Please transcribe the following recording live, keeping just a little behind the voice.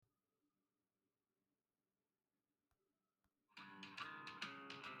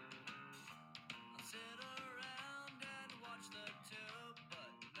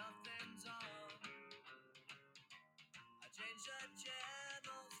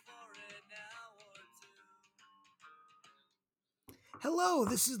Hello,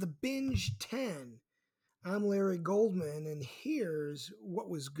 this is the Binge 10. I'm Larry Goldman, and here's what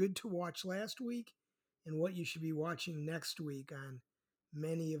was good to watch last week and what you should be watching next week on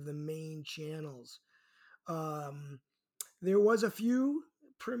many of the main channels. Um, there was a few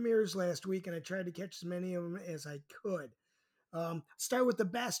premieres last week, and I tried to catch as many of them as I could. Start with the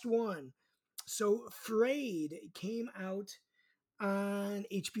best one. So, Frayed came out on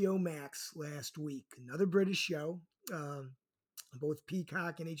HBO Max last week, another British show. Both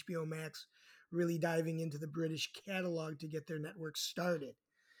Peacock and HBO Max really diving into the British catalog to get their network started.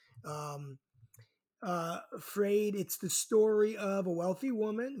 Um, Frayed, it's the story of a wealthy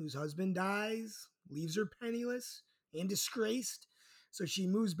woman whose husband dies, leaves her penniless and disgraced. So she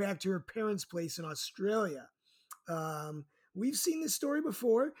moves back to her parents' place in Australia. We've seen this story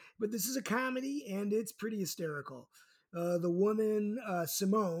before, but this is a comedy and it's pretty hysterical. The woman,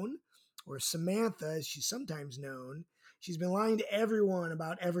 Simone, or Samantha as she's sometimes known, she's been lying to everyone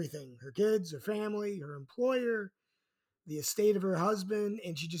about everything: her kids, her family, her employer, the estate of her husband,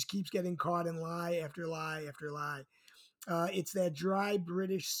 and she just keeps getting caught in lie after lie after lie. It's that dry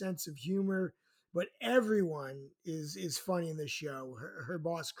British sense of humor, but everyone is funny in this show. Her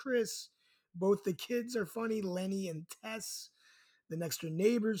boss Chris, both the kids are funny, Lenny and Tess. The next door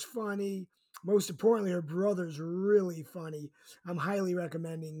neighbor's funny. Most importantly, her brother's really funny. I'm highly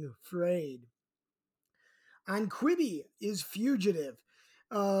recommending Frayed. On Quibi is Fugitive.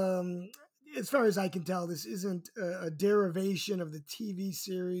 Um, as far as I can tell, this isn't a derivation of the TV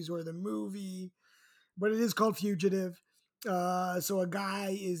series or the movie, but it is called Fugitive. So a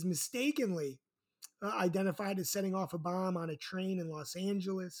guy is mistakenly identified as setting off a bomb on a train in Los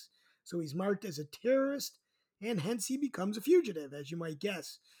Angeles. So he's marked as a terrorist, and hence he becomes a fugitive, as you might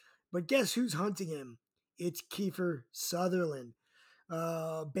guess. But guess who's hunting him? It's Kiefer Sutherland,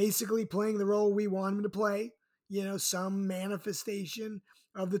 basically playing the role we want him to play. You know, some manifestation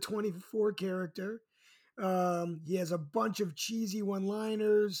of the 24 character. He has a bunch of cheesy one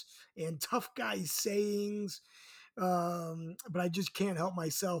liners and tough guy sayings, but I just can't help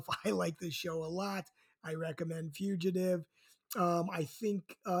myself. I like this show a lot. I recommend Fugitive. I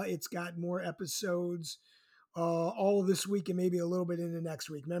think it's got more episodes all this week and maybe a little bit into next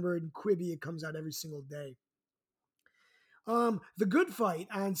week. Remember, in Quibi, it comes out every single day. The Good Fight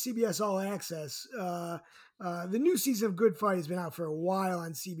on CBS All Access. The new season of Good Fight has been out for a while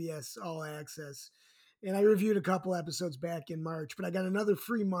on CBS All Access, and I reviewed a couple episodes back in March, but I got another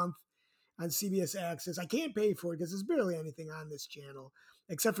free month on CBS Access. I can't pay for it because there's barely anything on this channel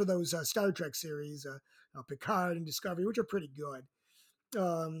except for those Star Trek series, Picard and Discovery, which are pretty good.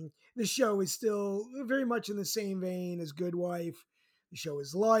 The show is still very much in the same vein as Good Wife. The show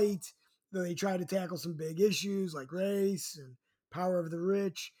is light, though they try to tackle some big issues like race and power of the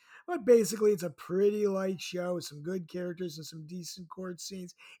rich. But basically, it's a pretty light show with some good characters and some decent court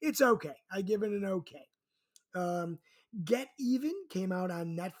scenes. It's okay. I give it an okay. Um, Get Even came out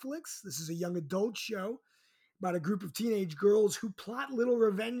on Netflix. This is a young adult show about a group of teenage girls who plot little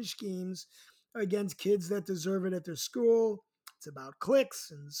revenge schemes against kids that deserve it at their school. It's about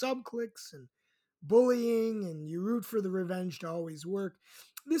cliques and sub cliques and bullying, and you root for the revenge to always work.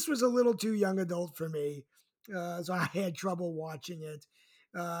 This was a little too young adult for me, so I had trouble watching it.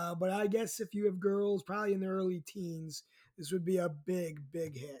 But I guess if you have girls probably in their early teens, this would be a big,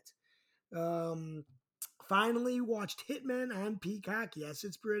 big hit. Um, Finally, watched Hitmen on Peacock. Yes,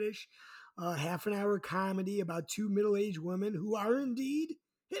 it's British. A half an hour comedy about two middle aged women who are indeed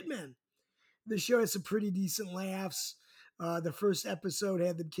hitmen. The show has some pretty decent laughs. The first episode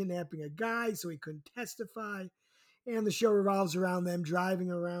had them kidnapping a guy so he couldn't testify. And the show revolves around them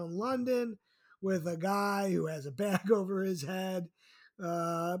driving around London with a guy who has a bag over his head.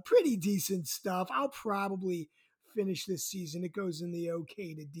 Pretty decent stuff. I'll probably finish this season. It goes in the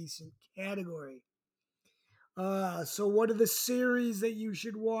okay to decent category. So what are the series that you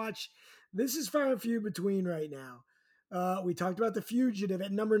should watch? This is far and few between right now. We talked about The Fugitive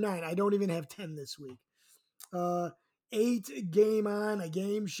at number 9. I don't even have 10 this week. Uh, 8, Game On, a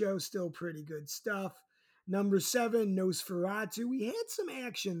game show, still pretty good stuff. Number 7, Nosferatu. We had some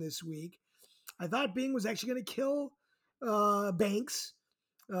action this week. I thought Bing was actually going to kill Banks,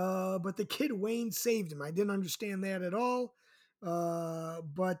 but the kid Wayne saved him. I didn't understand that at all,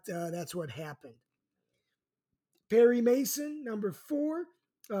 but that's what happened. Perry Mason, number 4.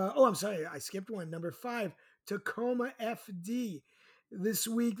 I'm sorry, I skipped one. Number 5, Tacoma FD. This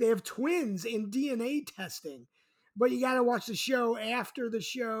week they have twins in DNA testing, but you got to watch the show after the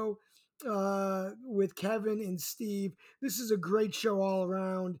show with Kevin and Steve. This is a great show all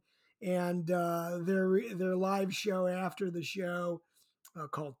around, and their live show after the show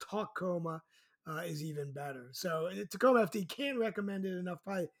called Talk Coma. is even better. So Tacoma FD, can't recommend it enough.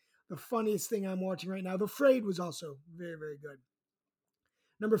 Probably the funniest thing I'm watching right now. The Frayed was also very, very good.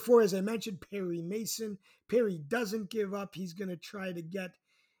 Number 4, as I mentioned, Perry Mason. Perry doesn't give up. He's going to try to get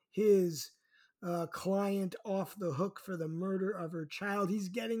his client off the hook for the murder of her child. He's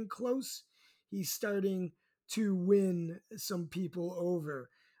getting close. He's starting to win some people over.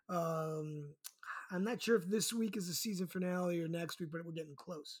 I'm not sure if this week is the season finale or next week, but we're getting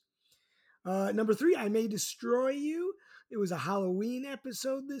close. Number 3, I May Destroy You. It was a Halloween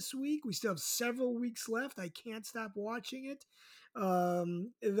episode this week. We still have several weeks left. I can't stop watching it. Though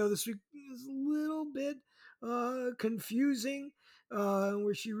this week is a little bit confusing,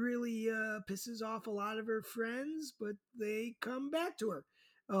 where she really pisses off a lot of her friends, but they come back to her.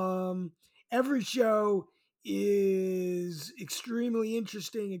 Every show is extremely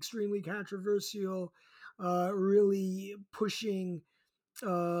interesting, extremely controversial, really pushing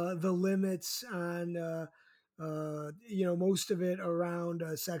the limits on most of it around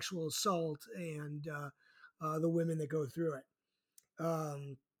sexual assault and the women that go through it.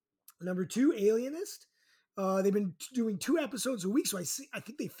 Number 2, Alienist. They've been doing 2 episodes a week, so I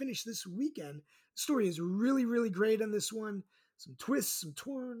think they finished this weekend. The story is really, really great on this one. Some twists, some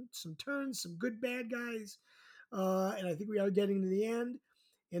turns, some good bad guys, and I think we are getting to the end.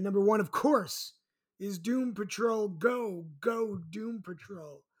 And number 1, of course, is Doom Patrol. Go Doom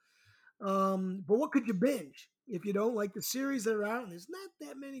Patrol. But what could you binge if you don't like the series that are out? And there's not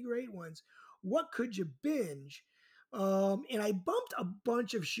that many great ones. What could you binge? And I bumped a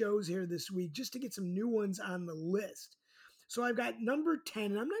bunch of shows here this week just to get some new ones on the list. So I've got number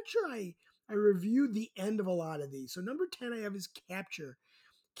 10, and I'm not sure I reviewed the end of a lot of these. So number 10 I have is Capture.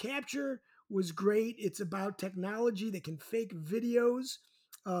 Capture was great. It's about technology that can fake videos.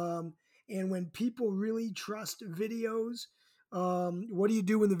 And when people really trust videos, what do you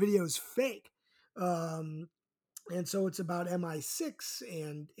do when the video is fake? And so it's about MI6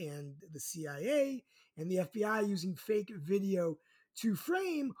 and the CIA and the FBI using fake video to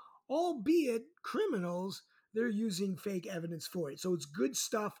frame, albeit criminals. They're using fake evidence for it. So it's good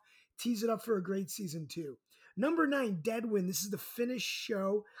stuff. Tease it up for a great season 2. Number 9, Deadwind. This is the Finnish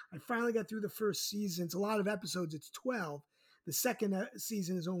show. I finally got through the first season. It's a lot of episodes. It's 12. The second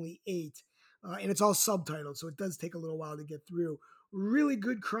season is only 8. And it's all subtitled, so it does take a little while to get through. Really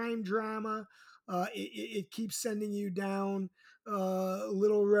good crime drama. It keeps sending you down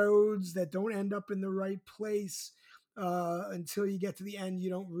little roads that don't end up in the right place until you get to the end.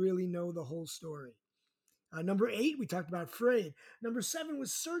 You don't really know the whole story. Number 8, we talked about Frayed. Number 7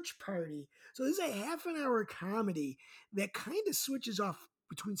 was Search Party. So this is a half an hour comedy that kind of switches off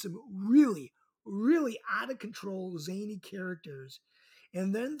between some really, really out of control, zany characters,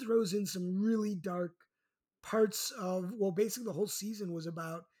 and then throws in some really dark parts of, well, basically the whole season was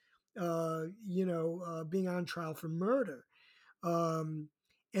about, being on trial for murder. Um,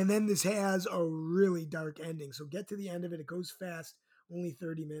 and then this has a really dark ending. So get to the end of it. It goes fast, only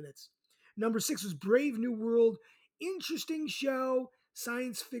 30 minutes. Number 6 was Brave New World. Interesting show,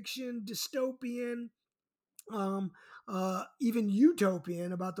 science fiction, dystopian, even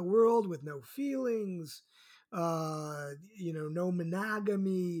utopian, about the world with no feelings, no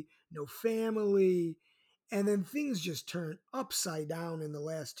monogamy, no family. And then things just turn upside down in the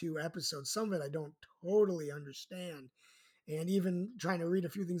last 2 episodes. Some of it I don't totally understand. And even trying to read a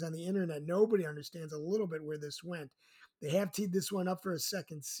few things on the internet, nobody understands a little bit where this went. They have teed this one up for a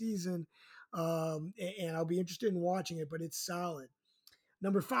second season, and I'll be interested in watching it, but it's solid.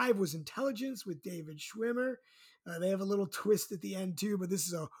 Number 5 was Intelligence with David Schwimmer. They have a little twist at the end too, but this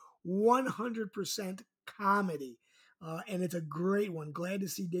is a 100% comedy, and it's a great one. Glad to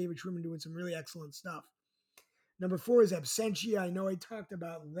see David Schwimmer doing some really excellent stuff. Number 4 is Absentia. I know I talked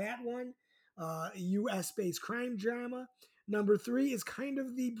about that one, US-based crime drama. Number 3 is kind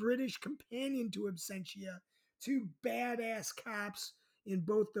of the British companion to Absentia. 2 badass cops in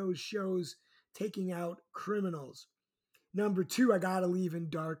both those shows taking out criminals. Number 2, I gotta leave in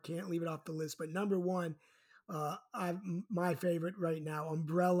dark. Can't leave it off the list. But number 1, my favorite right now,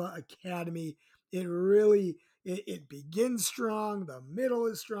 Umbrella Academy. It begins strong. The middle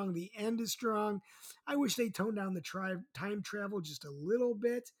is strong. The end is strong. I wish they toned down the time travel just a little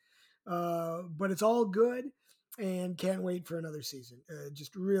bit, but it's all good, and can't wait for another season.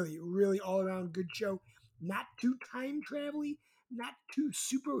 Just really, really all around good show. Not too time travel-y, not too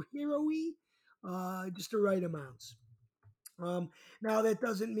superhero-y, just the right amounts. Now that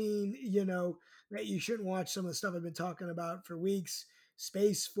doesn't mean, that you shouldn't watch some of the stuff I've been talking about for weeks.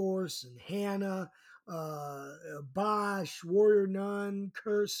 Space Force and Hannah, Bosch, Warrior Nun,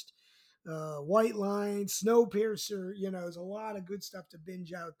 Cursed, White Line, Snowpiercer. There's a lot of good stuff to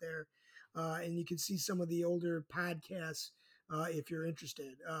binge out there. and you can see some of the older podcasts if you're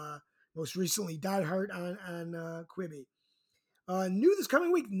interested. Most recently, Die Hard on Quibi. New this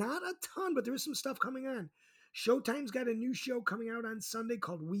coming week, not a ton, but there is some stuff coming on. Showtime's got a new show coming out on Sunday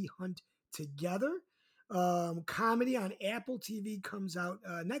called We Hunt Together. Comedy on Apple TV comes out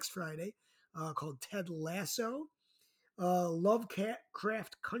next Friday called Ted Lasso.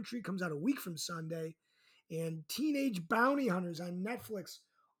 Lovecraft Country comes out a week from Sunday. And Teenage Bounty Hunters on Netflix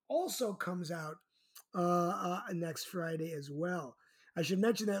also comes out next Friday as well. I should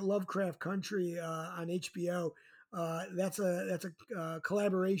mention that Lovecraft Country on HBO. That's a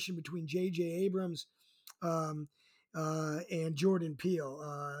collaboration between J.J. Abrams um, and Jordan Peele.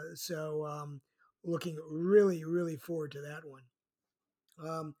 Looking really forward to that one.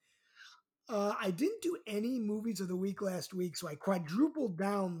 Um, I didn't do any movies of the week last week, so I quadrupled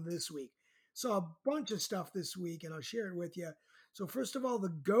down this week. Saw a bunch of stuff this week, and I'll share it with you. So, first of all, the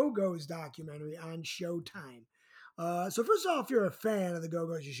Go Go's documentary on Showtime. So, first of all, if you're a fan of the Go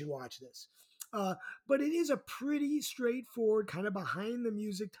Go's, you should watch this. But it is a pretty straightforward, kind of behind the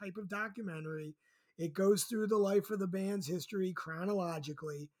music type of documentary. It goes through the life of the band's history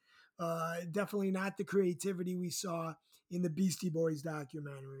chronologically. Definitely not the creativity we saw in the Beastie Boys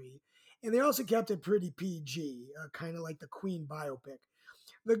documentary. And they also kept it pretty PG, kind of like the Queen biopic.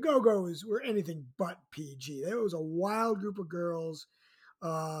 The Go Go's were anything but PG. There was a wild group of girls,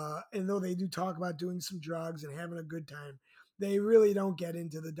 and though they do talk about doing some drugs and having a good time, they really don't get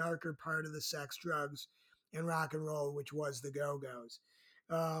into the darker part of the sex, drugs, and rock and roll, which was the Go Go's.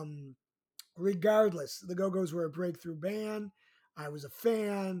 Regardless, the Go Go's were a breakthrough band. I was a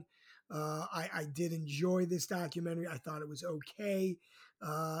fan. I did enjoy this documentary. I thought it was okay.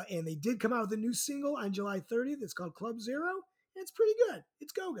 And they did come out with a new single on July 30th. It's called Club Zero. It's pretty good.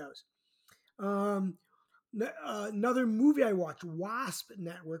 It's Go Go's. Another movie I watched, Wasp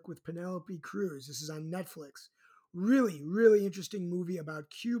Network with Penelope Cruz. This is on Netflix. Really interesting movie about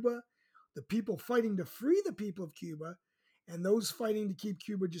Cuba, the people fighting to free the people of Cuba, and those fighting to keep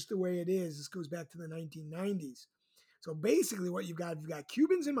Cuba just the way it is. This goes back to the 1990s. So basically, what you've got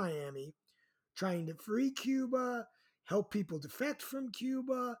Cubans in Miami trying to free Cuba, help people defect from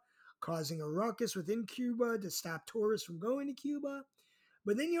Cuba, causing a ruckus within Cuba to stop tourists from going to Cuba.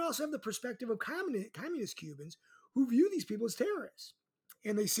 But then you also have the perspective of communist Cubans who view these people as terrorists.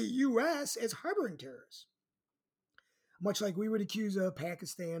 And they see U.S. as harboring terrorists, much like we would accuse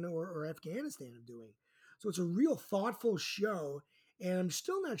Pakistan or Afghanistan of doing. So it's a real thoughtful show, and I'm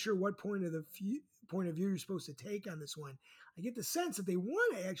still not sure what point of view you're supposed to take on this one. I get the sense that they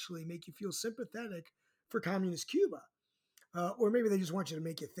want to actually make you feel sympathetic for communist Cuba, or maybe they just want you to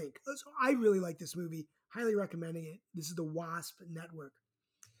make you think. So I really like this movie, highly recommending it. This is the Wasp Network.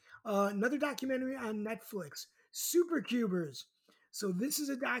 Another documentary on Netflix, Supercubers. So this is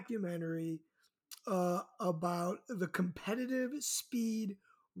a documentary about the competitive speed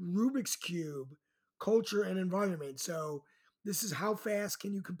Rubik's Cube culture and environment. So this is how fast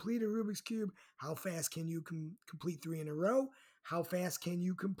can you complete a Rubik's Cube? How fast can you complete 3 in a row? How fast can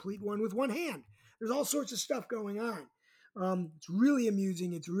you complete one with one hand? There's all sorts of stuff going on. It's really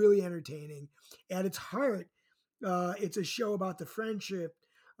amusing. It's really entertaining. At its heart, it's a show about the friendship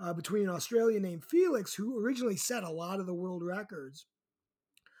between an Australian named Felix, who originally set a lot of the world records.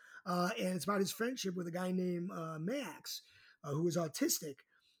 And it's about his friendship with a guy named Max, who is autistic,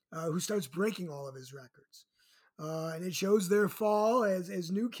 who starts breaking all of his records. And it shows their fall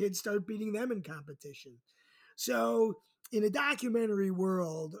as new kids start beating them in competition. So, in a documentary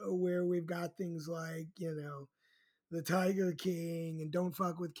world where we've got things like, the Tiger King and Don't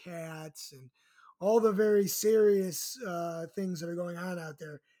Fuck with Cats and all the very serious things that are going on out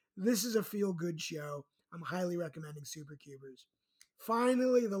there, this is a feel good show. I'm highly recommending Supercubers.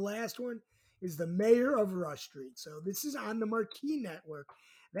 Finally, the last one is The Mayor of Rush Street. So this is on the Marquee Network.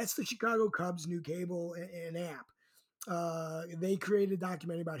 That's the Chicago Cubs' new cable and app. They created a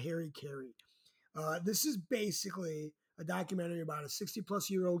documentary about Harry Carey. This is basically a documentary about a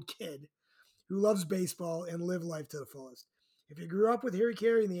 60-plus-year-old kid who loves baseball and lived life to the fullest. If you grew up with Harry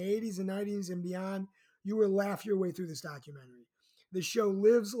Carey in the 80s and 90s and beyond, you will laugh your way through this documentary. The show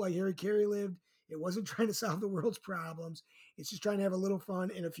lives like Harry Carey lived. It wasn't trying to solve the world's problems. It's just trying to have a little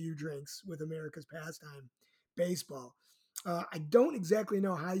fun and a few drinks with America's pastime, baseball. I don't exactly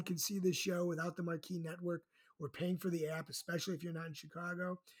know how you can see this show without the Marquee Network or paying for the app, especially if you're not in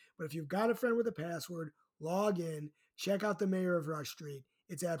Chicago. But if you've got a friend with a password, log in, check out The Mayor of Rush Street.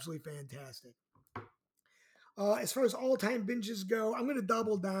 It's absolutely fantastic. As far as all-time binges go, I'm going to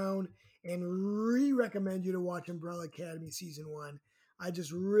double down and re-recommend you to watch Umbrella Academy Season 1. I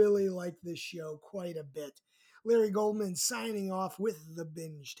just really like this show quite a bit. Larry Goldman signing off with the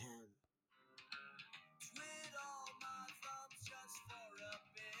Binge 10.